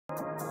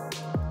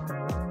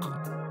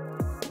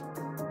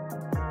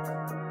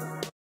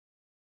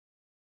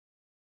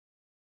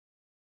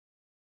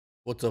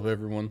What's up,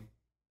 everyone?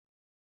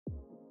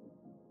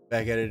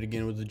 Back at it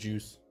again with the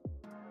juice.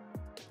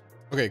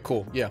 Okay,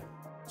 cool. Yeah.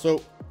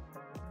 So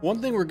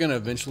one thing we're gonna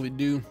eventually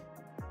do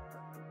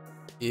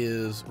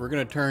is we're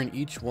gonna turn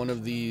each one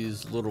of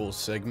these little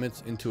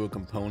segments into a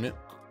component,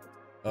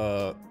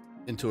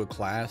 into a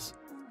class,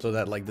 so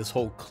that like this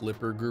whole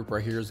clipper group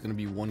right here is gonna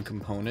be one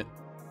component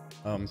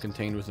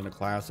contained within a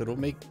class. It'll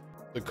make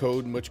the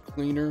code much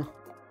cleaner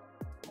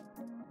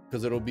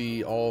because it'll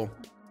be all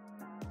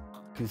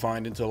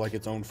confined into like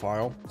its own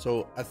file.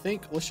 So I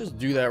think let's just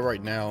do that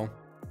right now.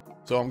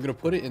 So I'm gonna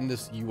put it in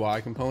this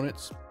UI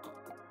components,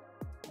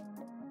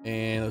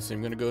 and let's see,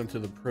 I'm gonna go into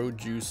the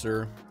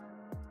producer,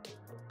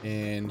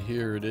 and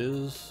here it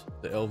is,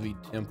 the LV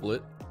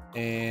template.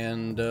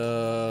 And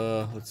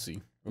let's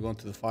see, we're going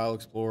to the file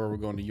explorer, we're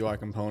going to UI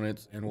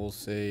components, and we'll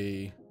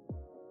say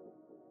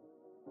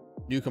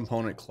new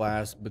component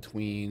class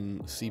between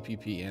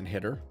CPP and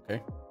header.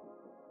 Okay,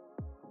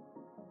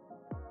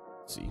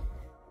 let's see,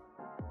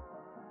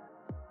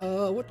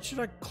 what should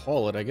I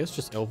call it? I guess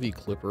just LV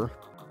clipper.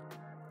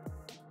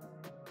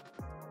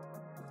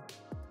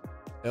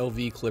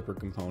 LV clipper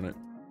component,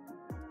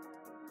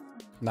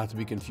 not to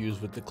be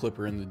confused with the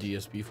clipper in the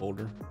DSP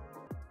folder.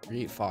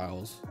 Create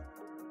files.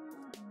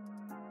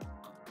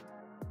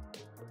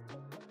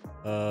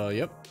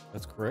 Yep,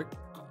 that's correct.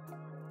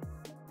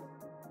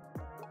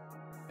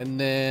 And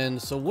then,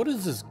 so what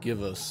does this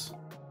give us?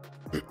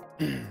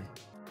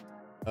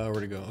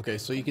 Where'd it go? Okay,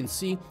 so you can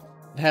see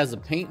it has a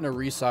paint and a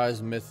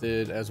resize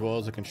method as well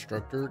as a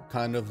constructor,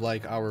 kind of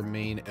like our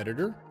main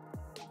editor.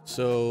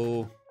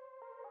 So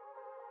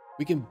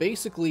we can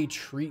basically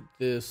treat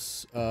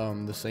this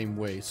the same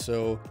way.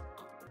 So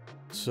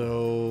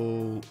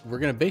we're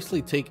gonna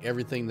basically take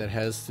everything that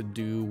has to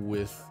do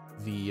with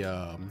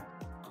the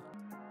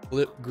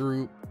clip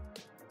group,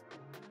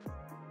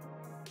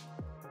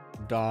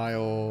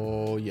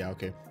 dial. Yeah,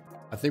 okay.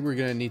 I think we're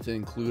gonna need to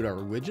include our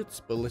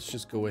widgets, but let's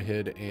just go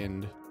ahead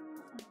and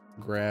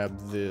grab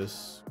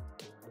this.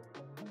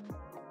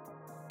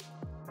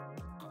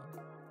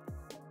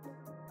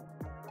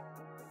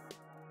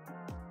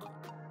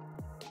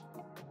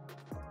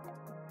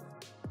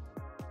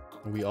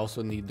 We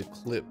also need the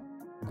clip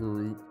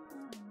group.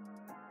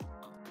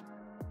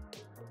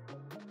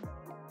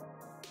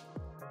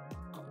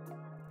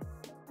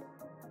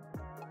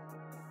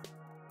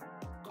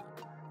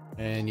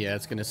 And yeah,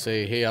 it's gonna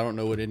say, hey, I don't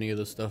know what any of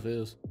this stuff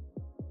is.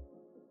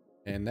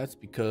 And that's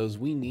because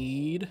we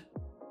need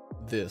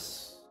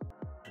this.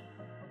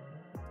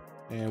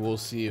 And we'll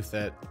see if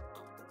that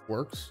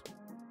works.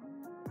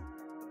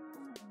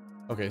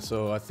 Okay,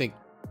 so I think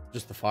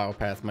just the file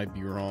path might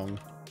be wrong.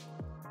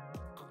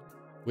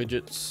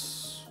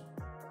 Widgets,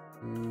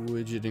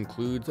 widget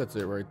includes, that's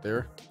it right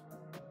there.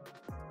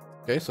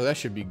 Okay, so that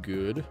should be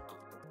good.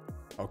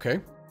 Okay,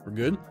 we're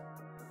good.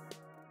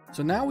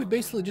 So now we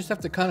basically just have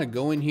to kind of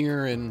go in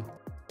here and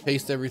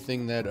paste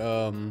everything that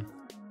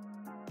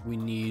we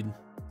need.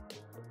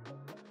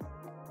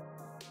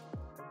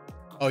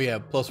 Oh yeah,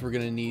 plus we're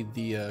gonna need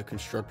the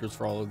constructors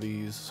for all of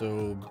these.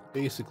 So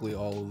basically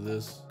all of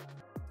this,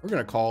 we're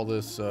gonna call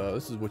this,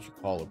 this is what you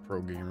call a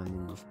pro gamer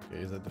move.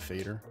 Okay, is that the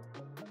fader?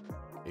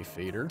 A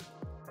fader.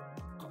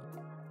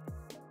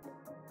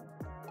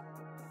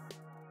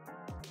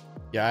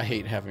 Yeah, I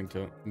hate having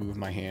to move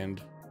my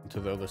hand to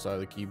the other side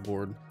of the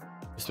keyboard,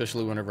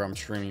 especially whenever I'm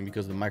streaming,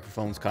 because the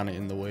microphone's kind of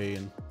in the way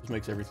and just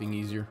makes everything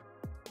easier.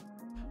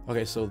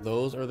 Okay, so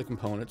those are the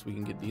components. We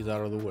can get these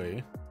out of the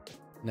way.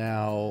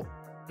 Now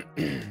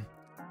we're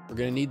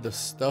gonna need the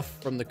stuff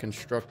from the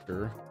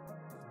constructor.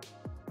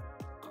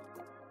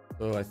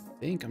 So I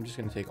think I'm just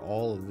gonna take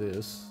all of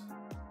this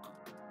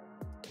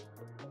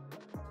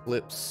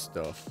clip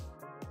stuff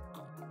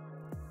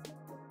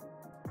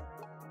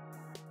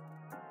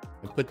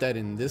and put that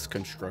in this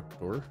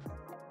constructor.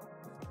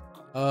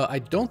 I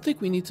don't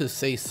think we need to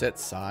say set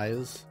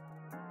size.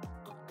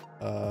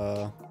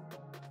 So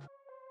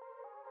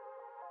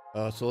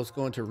let's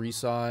go into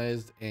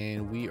resized,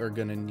 and we are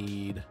gonna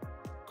need,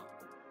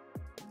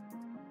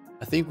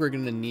 I think we're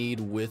gonna need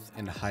width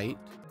and height.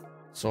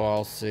 So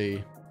I'll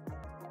say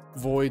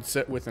void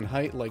set width and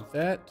height like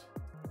that.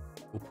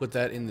 We'll put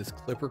that in this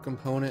clipper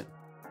component.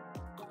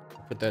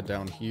 Put that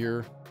down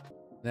here.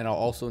 Then I'll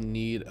also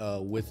need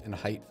a width and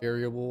height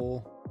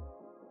variable.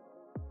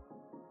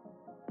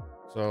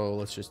 So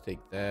let's just take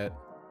that.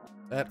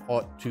 That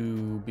ought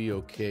to be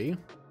okay.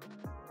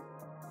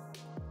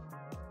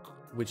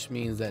 Which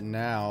means that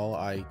now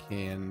I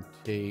can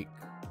take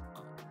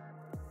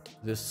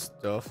this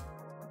stuff,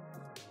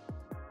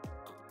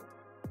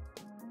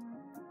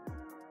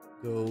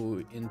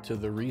 go into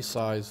the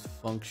resize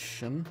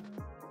function.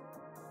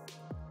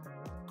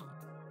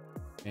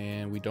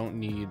 And we don't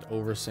need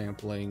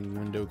oversampling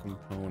window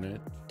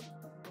component.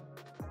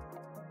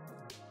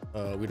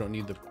 We don't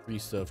need the pre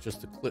stuff, just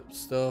the clip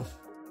stuff.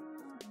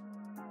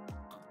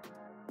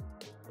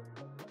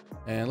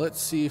 And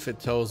let's see if it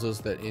tells us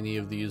that any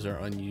of these are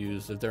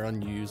unused. If they're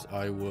unused,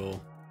 I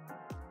will.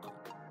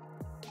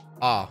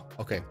 Ah,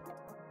 okay.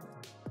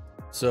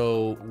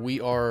 So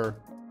we're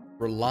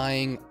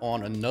relying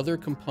on another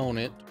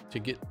component to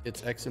get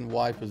its X and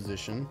Y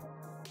position.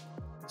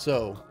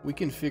 So we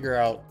can figure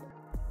out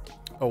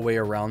a way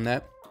around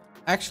that.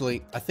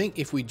 Actually, I think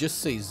if we just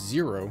say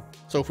 0,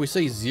 so if we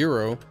say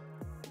 0,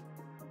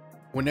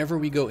 whenever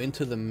we go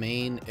into the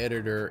main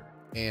editor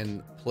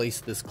and place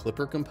this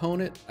clipper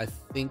component, I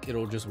think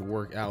it'll just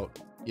work out.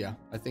 Yeah,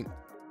 I think,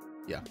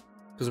 yeah,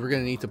 because we're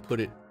gonna need to put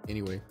it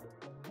anyway.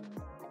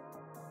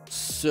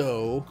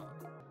 So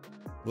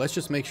let's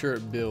just make sure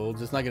it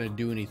builds. It's not gonna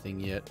do anything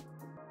yet.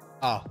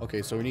 Ah,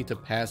 okay, so we need to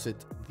pass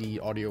it the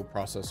audio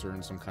processor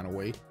in some kind of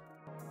way.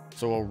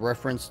 So a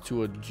reference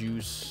to a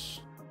JUCE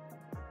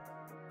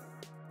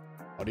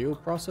audio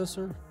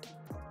processor,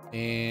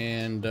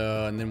 and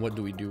then what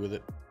do we do with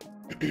it?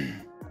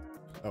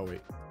 Oh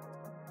wait,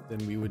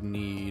 then we would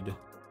need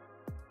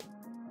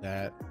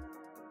that.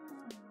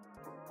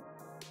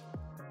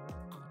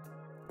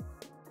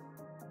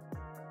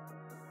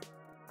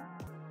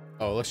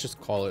 Oh, let's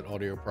just call it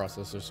audio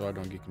processor so I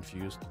don't get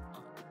confused.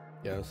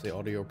 Yeah, let's say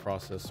audio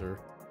processor.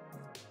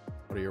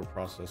 Audio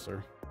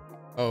processor.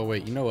 Oh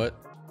wait, you know what?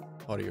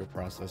 Audio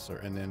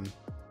processor, and then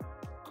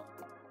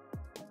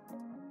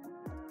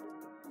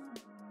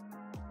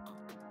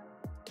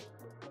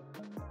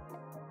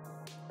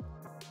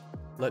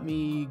let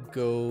me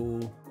go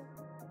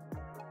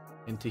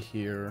into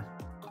here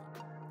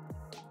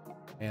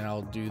and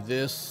I'll do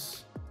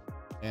this,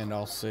 and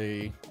I'll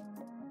say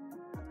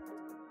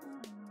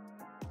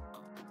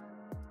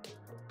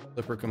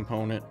clipper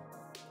component,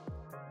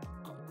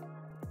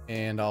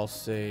 and I'll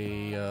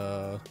say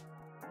I'll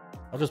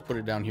just put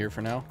it down here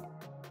for now.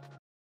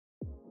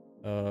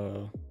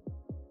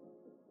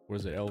 What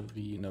is it,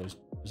 LV? No,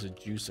 is it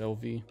JUCE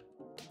LV?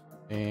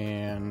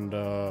 And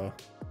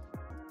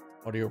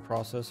audio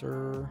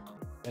processor.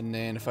 And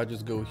then if I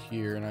just go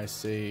here and I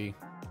say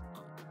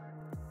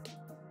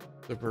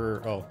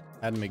clipper, oh,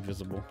 add and make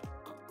visible.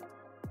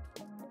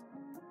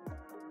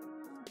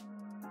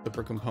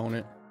 Clipper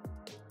component.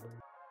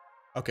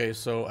 Okay,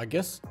 so I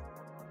guess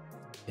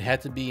it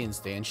had to be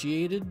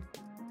instantiated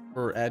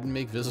for add and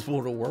make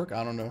visible to work.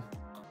 I don't know.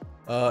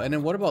 And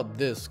then what about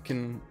this?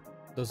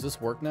 Does this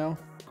work now?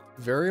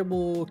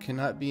 Variable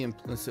cannot be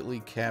implicitly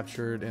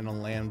captured in a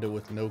lambda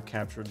with no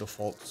capture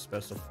default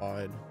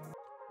specified.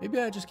 Maybe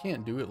I just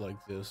can't do it like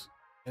this.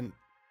 And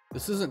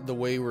this isn't the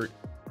way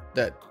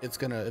that it's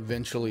gonna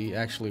eventually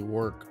actually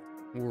work.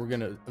 What we're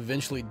gonna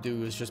eventually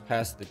do is just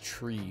pass the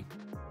tree.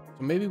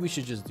 So maybe we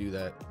should just do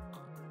that.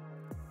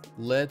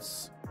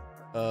 Let's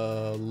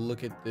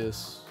look at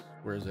this.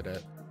 Where is it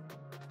at?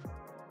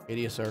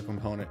 ADSR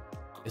component.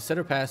 Instead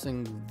of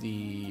passing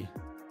the,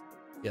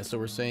 yeah, so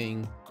we're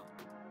saying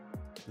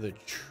the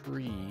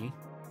tree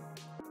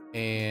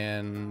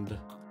and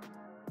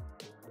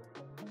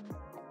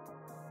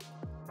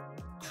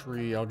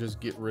tree, I'll just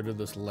get rid of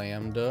this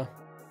lambda.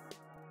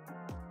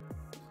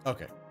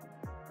 Okay,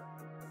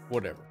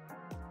 whatever.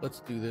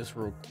 Let's do this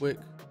real quick.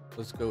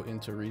 Let's go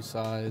into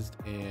resized,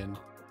 and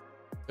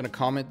I'm gonna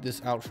comment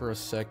this out for a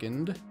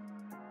second.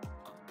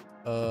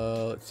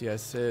 Let's see, I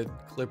said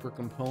clipper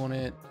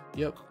component.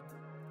 Yep.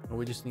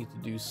 We just need to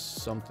do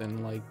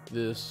something like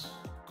this.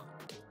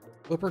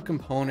 Clipper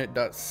component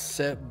dot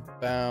set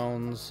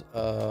bounds.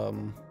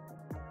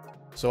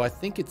 So I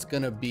think it's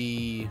gonna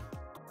be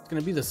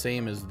the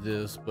same as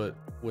this, but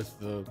with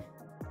the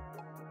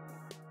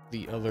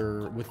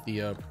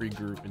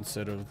pre-group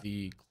instead of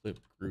the clip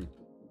group.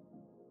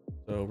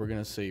 So we're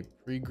gonna say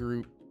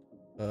pre-group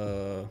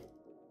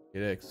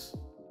get X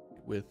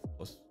width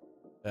plus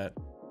that,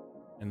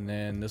 and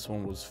then this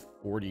one was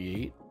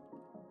 48.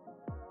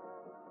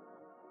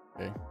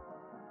 Okay.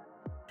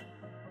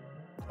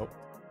 Oh,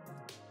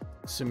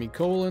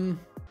 semicolon.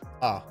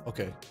 Ah,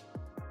 okay.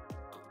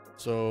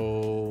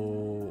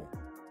 So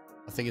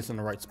I think it's in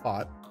the right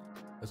spot.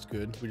 That's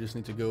good. We just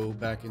need to go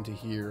back into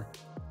here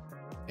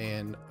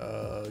and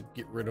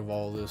get rid of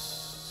all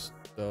this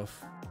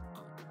stuff.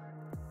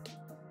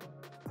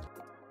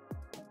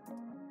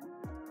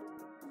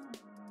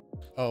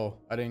 Oh,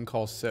 I didn't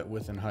call set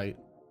width and height.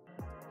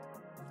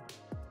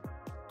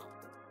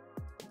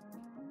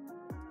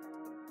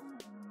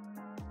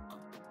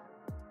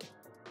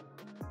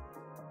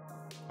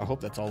 I hope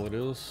that's all it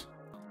is.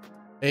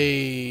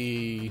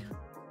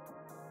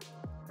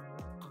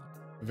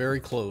 Very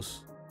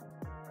close.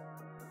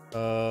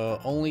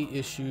 Only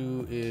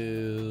issue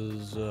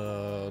is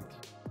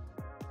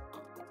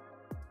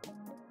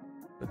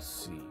let's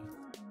see.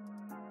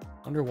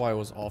 Wonder why it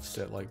was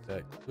offset like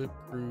that. Clip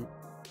group,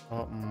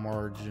 top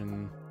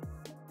margin.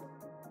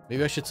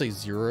 Maybe I should say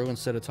 0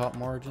 instead of top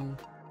margin.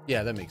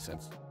 Yeah, that makes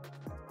sense.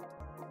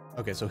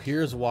 Okay, so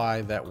here's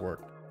why that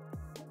worked.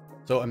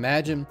 So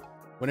imagine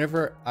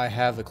whenever I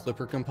have a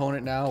clipper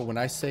component now, when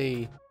I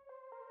say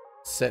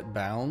set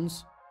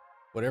bounds,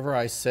 whatever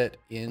I set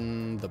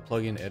in the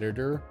plugin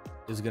editor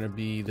is going to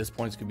be, this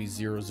point's going to be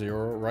 0,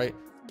 0, right?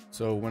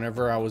 So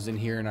whenever I was in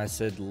here and I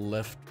said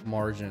left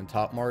margin and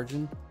top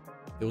margin,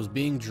 it was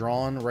being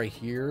drawn right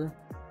here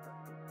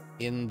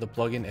in the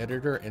plugin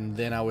editor, and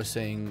then I was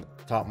saying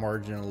top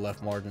margin and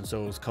left margin,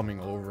 so it was coming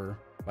over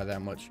by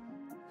that much.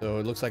 So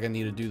it looks like I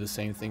need to do the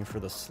same thing for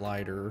the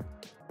slider.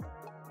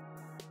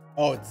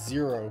 Oh, it's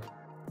 0.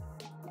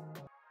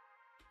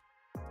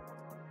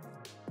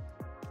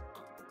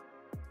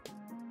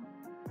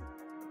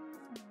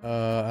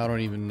 I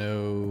don't even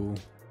know.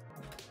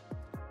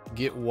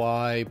 Get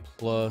Y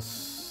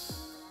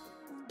plus,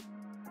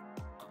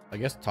 I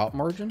guess, top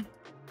margin,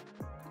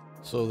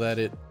 so that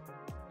it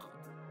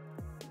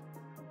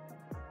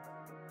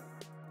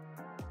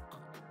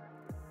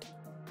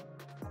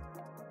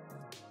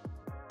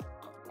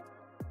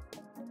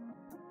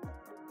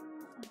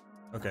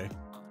okay.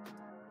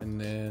 And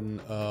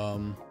then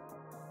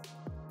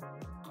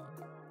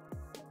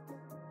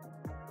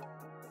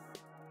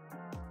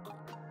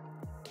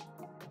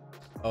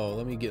oh,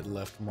 let me get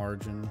left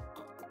margin.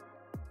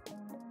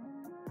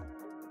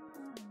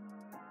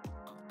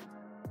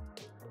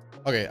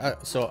 Okay,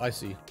 so I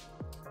see.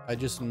 I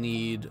just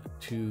need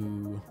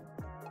to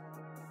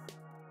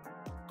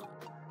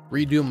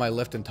redo my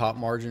left and top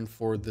margin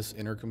for this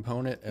inner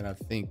component, and I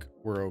think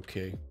we're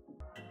okay.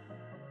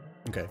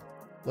 Okay,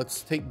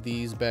 let's take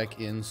these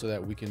back in so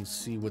that we can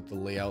see what the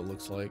layout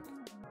looks like.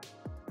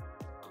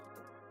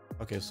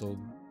 Okay, so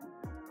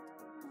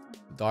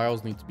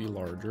dials need to be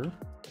larger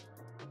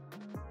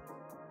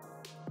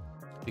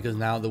because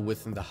now the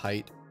width and the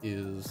height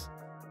is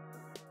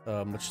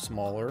much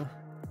smaller.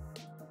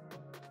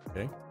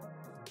 Okay,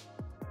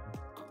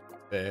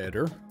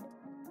 better.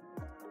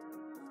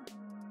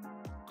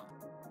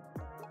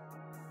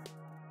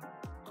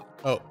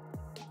 Oh,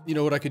 you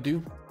know what I could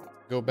do?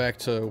 Go back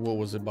to, what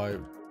was it, by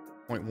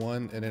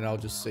 0.1, and then I'll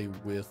just say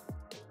width,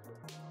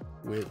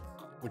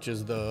 which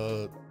is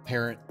the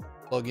parent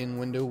plugin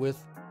window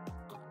width.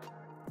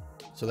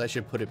 So that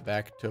should put it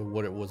back to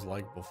what it was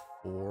like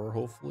before,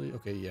 hopefully.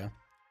 Okay, yeah.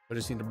 I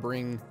just need to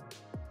bring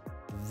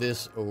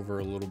this over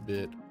a little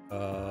bit.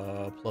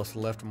 Plus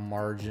left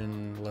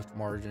margin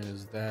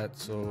is that,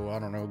 so I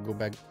don't know, go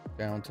back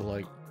down to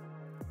like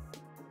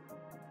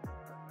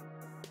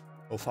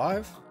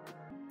 0.5.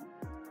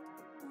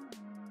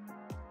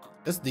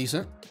 That's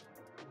decent.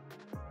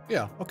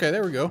 Yeah, okay,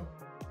 there we go.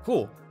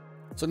 Cool.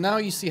 So now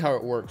you see how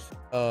it works.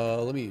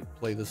 Let me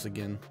play this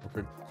again real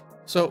quick.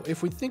 So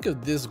if we think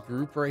of this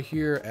group right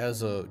here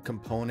as a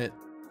component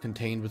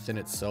contained within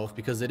itself,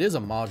 because it is a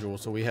module,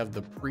 so we have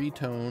the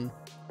pre-tone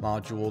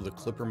module, the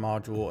clipper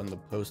module, and the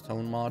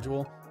post-tone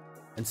module.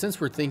 And since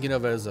we're thinking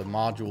of it as a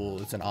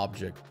module, it's an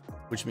object,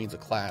 which means a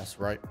class,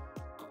 right?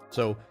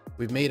 So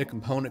we've made a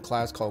component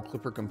class called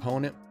clipper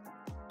component,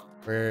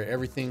 where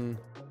everything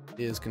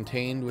is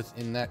contained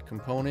within that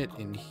component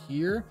in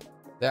here.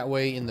 That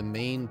way in the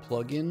main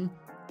plugin,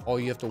 all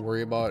you have to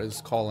worry about is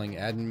calling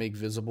add and make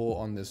visible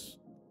on this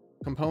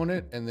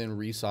component and then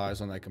resize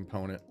on that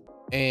component.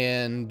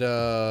 And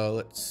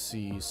let's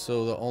see,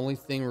 so the only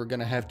thing we're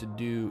gonna have to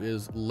do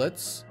is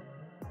let's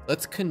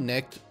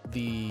connect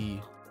the,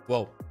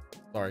 well,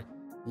 sorry,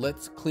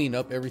 let's clean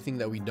up everything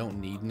that we don't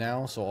need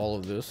now. So all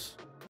of this,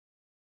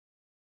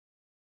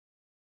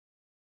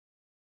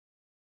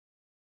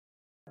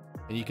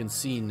 and you can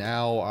see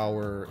now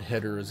our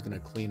header is going to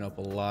clean up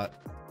a lot.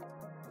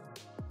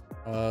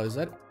 Is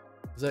that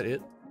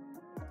it?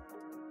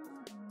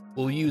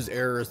 We'll use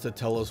errors to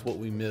tell us what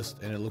we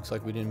missed, and it looks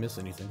like we didn't miss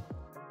anything.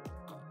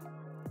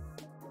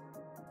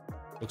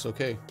 Looks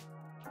okay.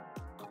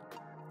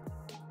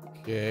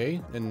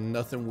 Okay, and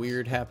nothing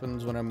weird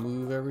happens when I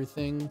move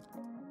everything.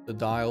 The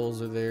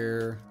dials are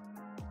there.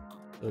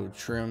 So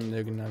trim,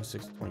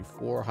 -96 to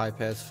 24, high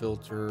pass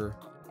filter,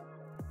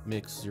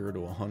 mix 0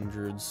 to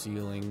 100,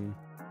 ceiling,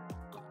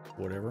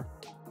 whatever.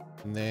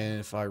 And then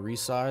if I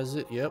resize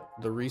it, yep,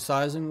 the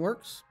resizing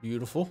works.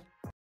 Beautiful.